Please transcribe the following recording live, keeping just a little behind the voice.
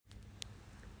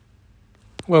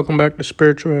Welcome back to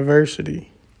Spiritual Adversity.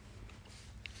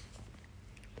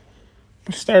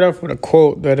 I'll start off with a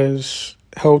quote that has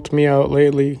helped me out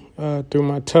lately through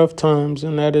my tough times,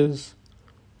 and that is,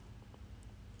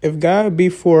 if God be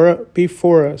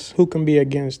for us, who can be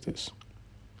against us?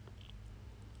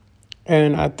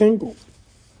 And I think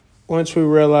once we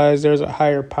realize there's a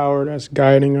higher power that's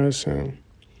guiding us and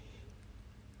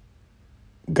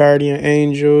guardian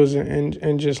angels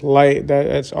and just light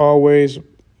that's always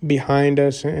behind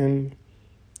us and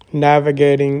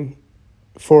navigating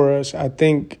for us, I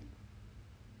think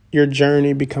your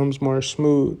journey becomes more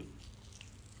smooth.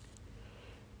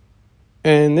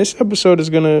 And this episode is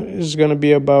gonna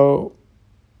be about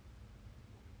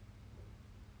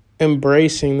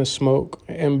embracing the smoke,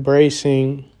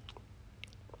 embracing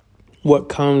what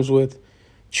comes with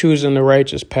choosing the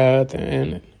righteous path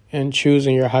and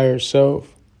choosing your higher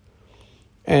self.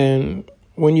 And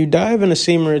when you dive into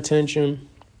semen retention,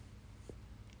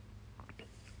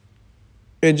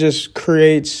 it just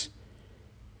creates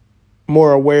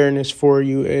more awareness for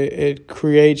you. It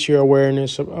creates your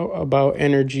awareness about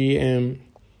energy and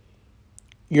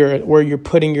where you're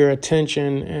putting your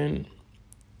attention, and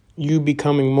you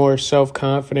becoming more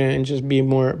self-confident and just being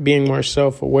more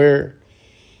self-aware.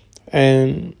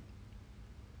 And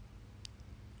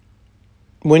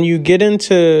when you get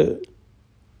into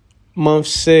month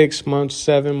 6, month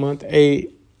 7, month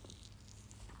 8,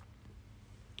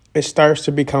 it starts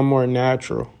to become more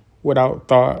natural without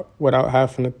thought, without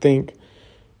having to think.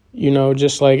 You know,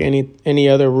 just like any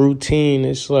other routine,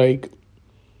 it's like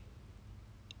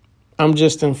I'm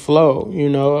just in flow. You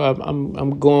know,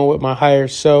 I'm going with my higher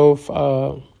self.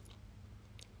 I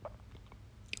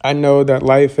know that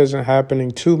life isn't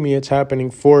happening to me; it's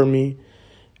happening for me.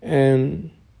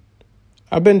 And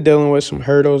I've been dealing with some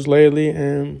hurdles lately,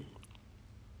 and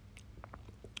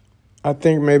I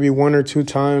think maybe 1 or 2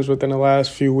 times within the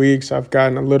last few weeks, I've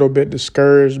gotten a little bit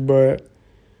discouraged, but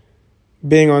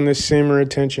being on this semen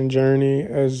retention journey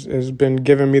has been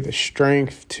giving me the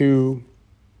strength to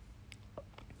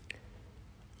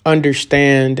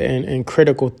understand and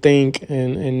critical think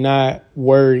and not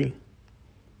worry,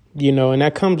 you know, and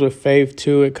that comes with faith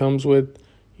too. It comes with,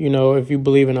 you know, if you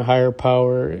believe in a higher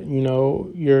power, you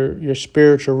know, your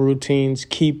spiritual routines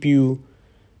keep you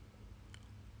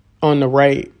on the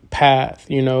right path,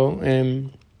 you know.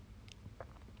 And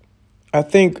I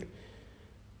think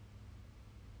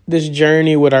this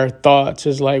journey with our thoughts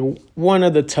is like one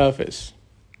of the toughest.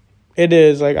 It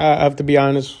is, like, I have to be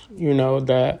honest, you know,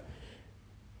 that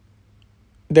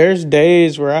there's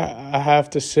days where I have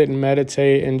to sit and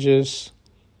meditate and just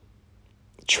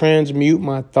transmute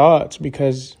my thoughts,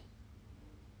 because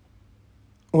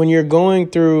when you're going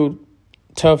through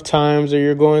tough times or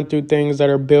you're going through things that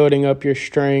are building up your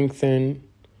strength and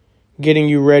getting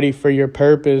you ready for your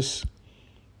purpose,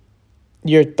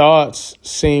 your thoughts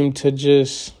seem to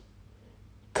just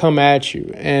come at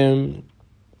you. And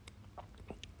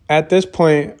at this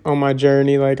point on my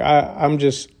journey, like I'm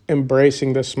just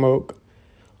embracing the smoke,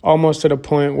 almost to the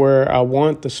point where I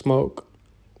want the smoke.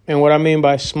 And what I mean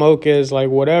by smoke is, like,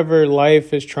 whatever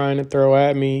life is trying to throw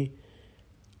at me,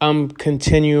 I'm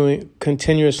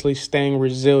continuously staying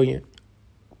resilient.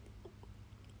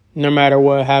 No matter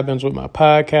what happens with my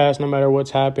podcast, no matter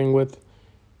what's happening with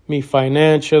me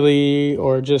financially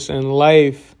or just in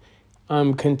life,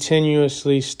 I'm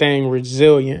continuously staying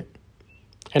resilient.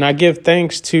 And I give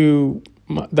thanks to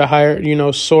the higher, you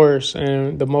know, source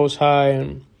and the Most High,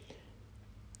 and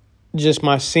just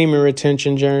my semen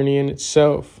retention journey in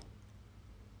itself.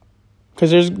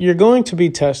 Because you're going to be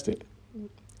tested.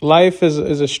 Life is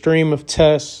a stream of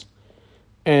tests,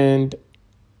 and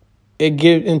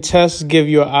tests give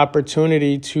you an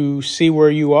opportunity to see where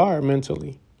you are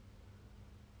mentally,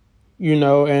 you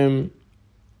know, and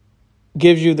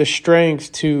gives you the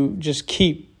strength to just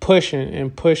keep pushing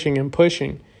and pushing and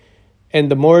pushing. And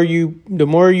the more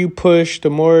you push, the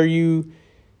more you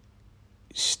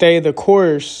stay the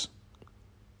course,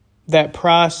 that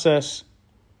process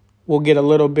will get a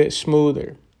little bit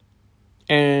smoother.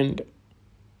 And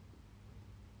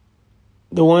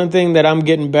the one thing that I'm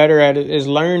getting better at is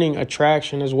learning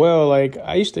attraction as well. Like,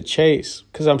 I used to chase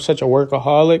because I'm such a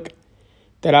workaholic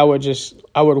that I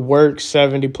would work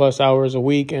 70 plus hours a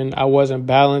week, and I wasn't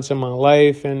balancing my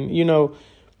life. And, you know,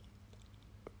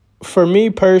 for me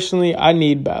personally, I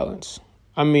need balance.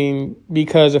 I mean,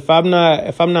 because if I'm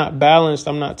not balanced,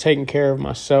 I'm not taking care of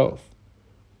myself.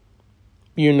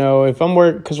 You know,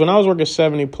 because when I was working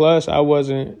 70 plus,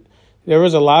 there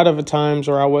was a lot of times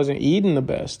where I wasn't eating the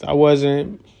best. I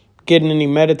wasn't getting any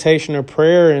meditation or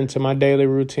prayer into my daily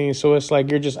routine. So it's like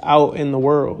you're just out in the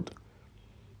world,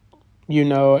 you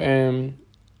know, and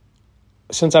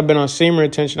since I've been on semen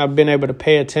retention, I've been able to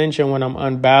pay attention when I'm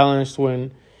unbalanced,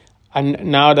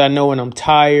 now that I know when I'm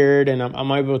tired, and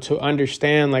I'm able to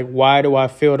understand, like, why do I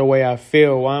feel the way I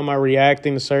feel? Why am I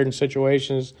reacting to certain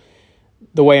situations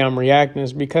the way I'm reacting?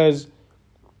 Is because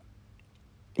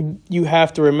you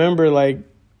have to remember, like,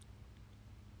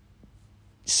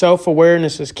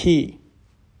 self-awareness is key.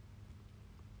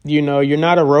 You know, you're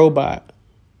not a robot.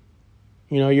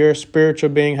 You know, you're a spiritual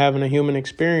being having a human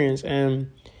experience,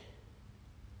 and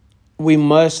we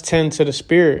must tend to the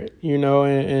spirit, you know,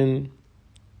 and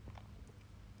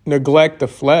neglect the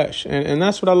flesh. And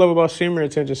that's what I love about semen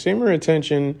retention. Semen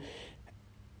retention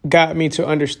got me to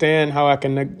understand how I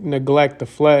can neglect the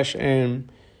flesh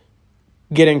and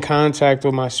get in contact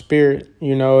with my spirit,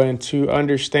 you know, and to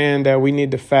understand that we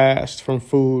need to fast from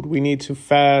food. We need to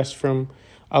fast from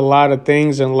a lot of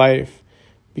things in life,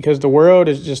 because the world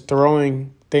is just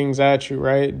throwing things at you,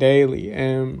 right, daily.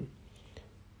 And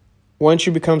once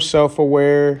you become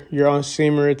self-aware, you're on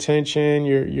semen retention,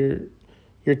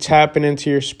 you're tapping into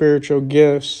your spiritual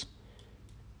gifts.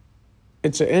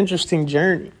 It's an interesting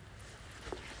journey,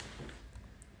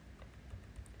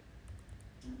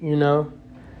 you know?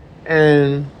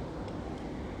 And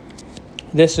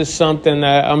this is something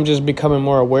that I'm just becoming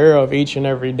more aware of each and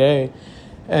every day.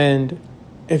 And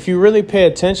if you really pay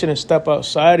attention and step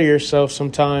outside of yourself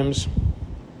sometimes,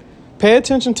 pay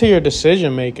attention to your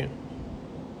decision making.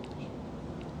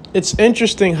 It's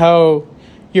interesting how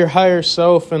your higher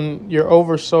self and your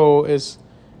oversoul is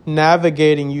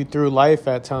navigating you through life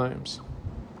at times.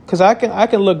 Because I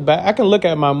can look back, I can look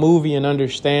at my movie and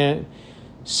understand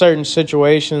certain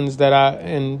situations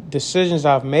and decisions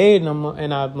I've made,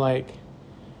 and I'm like,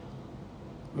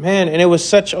 man, and it was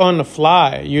such on the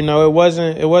fly, you know. It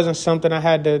wasn't something I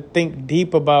had to think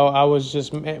deep about. I was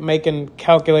just making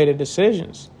calculated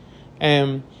decisions,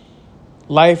 and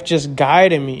life just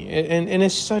guided me, and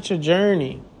it's such a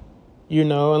journey, you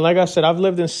know. And like I said, I've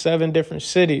lived in 7 different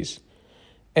cities.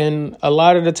 And a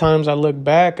lot of the times I look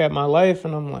back at my life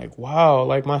and I'm like, wow,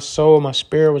 like my soul, my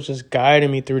spirit was just guiding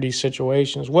me through these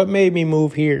situations. What made me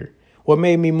move here? What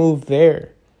made me move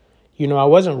there? You know, I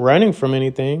wasn't running from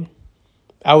anything.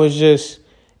 I was just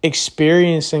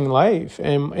experiencing life.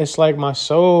 And it's like my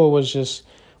soul was just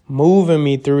moving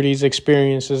me through these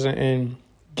experiences and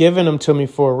giving them to me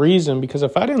for a reason. Because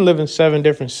if I didn't live in 7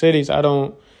 different cities, I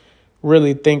don't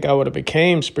really think I would have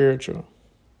became spiritual.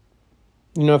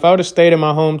 You know, if I would have stayed in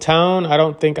my hometown, I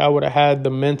don't think I would have had the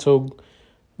mental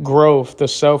growth, the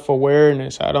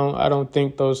self-awareness. I don't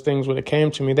think those things would have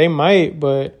came to me. They might,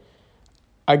 but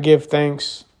I give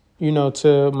thanks, you know,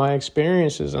 to my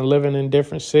experiences and living in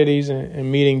different cities and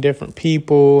meeting different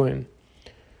people and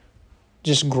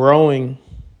just growing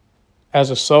as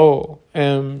a soul.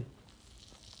 And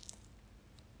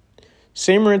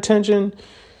semen retention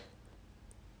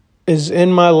is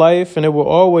in my life, and it will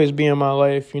always be in my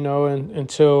life, you know,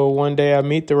 until one day I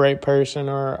meet the right person,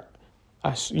 or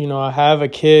I have a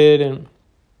kid, and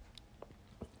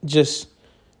just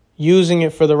using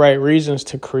it for the right reasons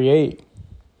to create.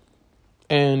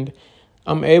 And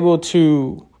I'm able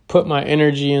to put my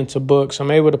energy into books.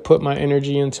 I'm able to put my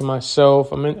energy into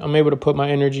myself. I'm able to put my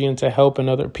energy into helping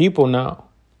other people now,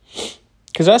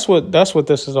 because that's what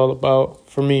this is all about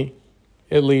for me.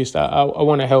 At least I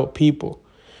want to help people.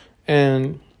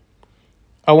 And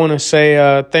I want to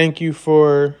say thank you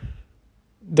for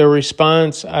the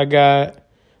response I got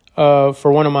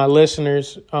for one of my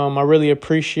listeners. I really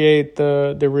appreciate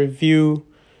the review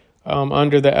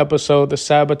under the episode, The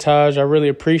Sabotage. I really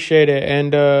appreciate it.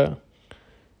 And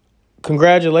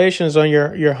congratulations on your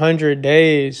 100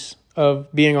 days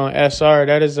of being on SR.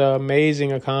 That is an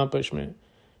amazing accomplishment.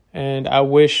 And I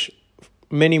wish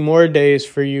many more days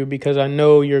for you, because I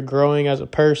know you're growing as a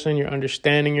person. You're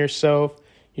understanding yourself.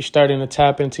 You're starting to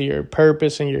tap into your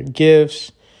purpose and your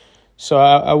gifts. So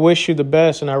I wish you the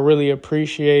best, and I really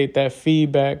appreciate that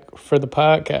feedback for the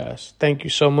podcast. Thank you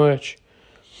so much.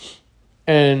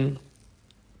 And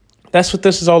that's what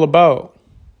this is all about.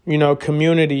 You know,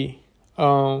 community,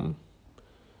 vibing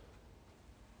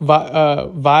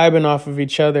off of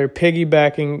each other,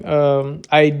 piggybacking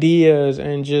ideas,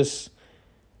 and just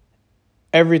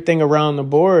everything around the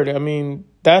board. I mean,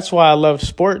 that's why I loved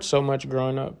sports so much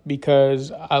growing up, because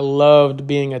I loved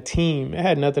being a team. It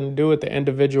had nothing to do with the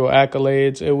individual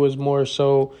accolades. It was more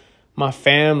so my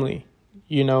family.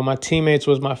 You know, my teammates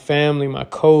was my family, my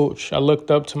coach. I looked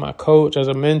up to my coach as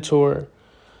a mentor.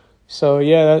 So,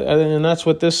 yeah, and that's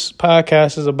what this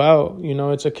podcast is about. You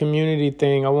know, it's a community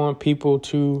thing. I want people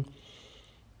to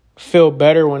feel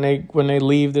better when they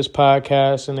leave this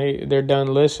podcast and they're done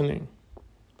listening.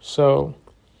 So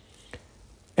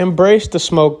embrace the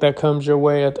smoke that comes your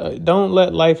way. Don't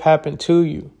let life happen to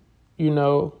you.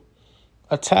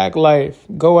 Attack life.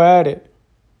 Go at it.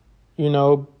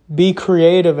 Be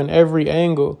creative in every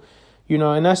angle.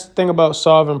 And that's the thing about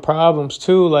solving problems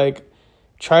too. Like,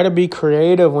 try to be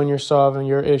creative when you're solving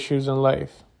your issues in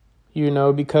life,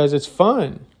 because it's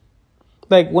fun.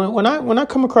 Like when I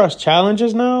come across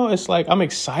challenges now, it's like I'm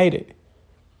excited.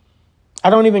 I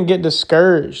don't even get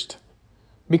discouraged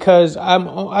because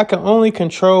I can only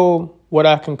control what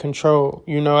I can control.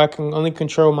 I can only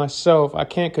control myself. I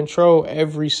can't control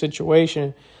every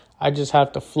situation. I just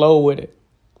have to flow with it.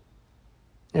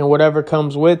 And whatever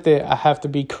comes with it, I have to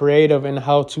be creative in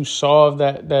how to solve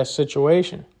that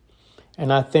situation.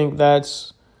 And I think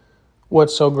that's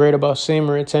what's so great about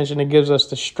Semen Retention. It gives us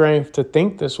the strength to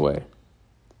think this way.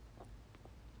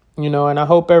 And I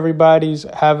hope everybody's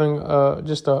having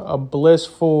just a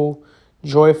blissful,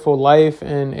 joyful life.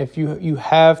 And if you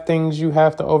have things you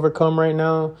have to overcome right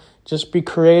now, just be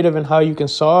creative in how you can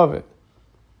solve it.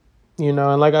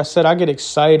 And like I said, I get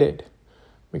excited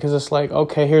because it's like,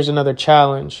 okay, here's another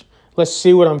challenge. Let's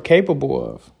see what I'm capable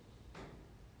of.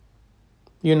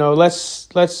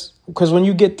 Let's because when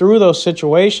you get through those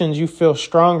situations, you feel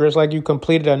stronger. It's like you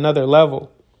completed another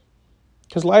level.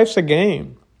 Because life's a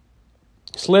game.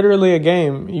 It's literally a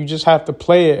game. You just have to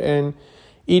play it. And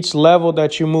each level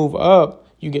that you move up,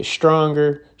 you get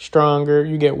stronger,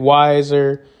 you get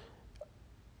wiser.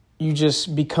 You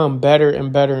just become better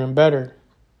and better and better.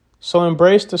 So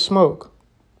embrace the smoke.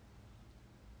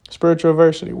 Spiritual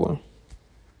Adversity 1.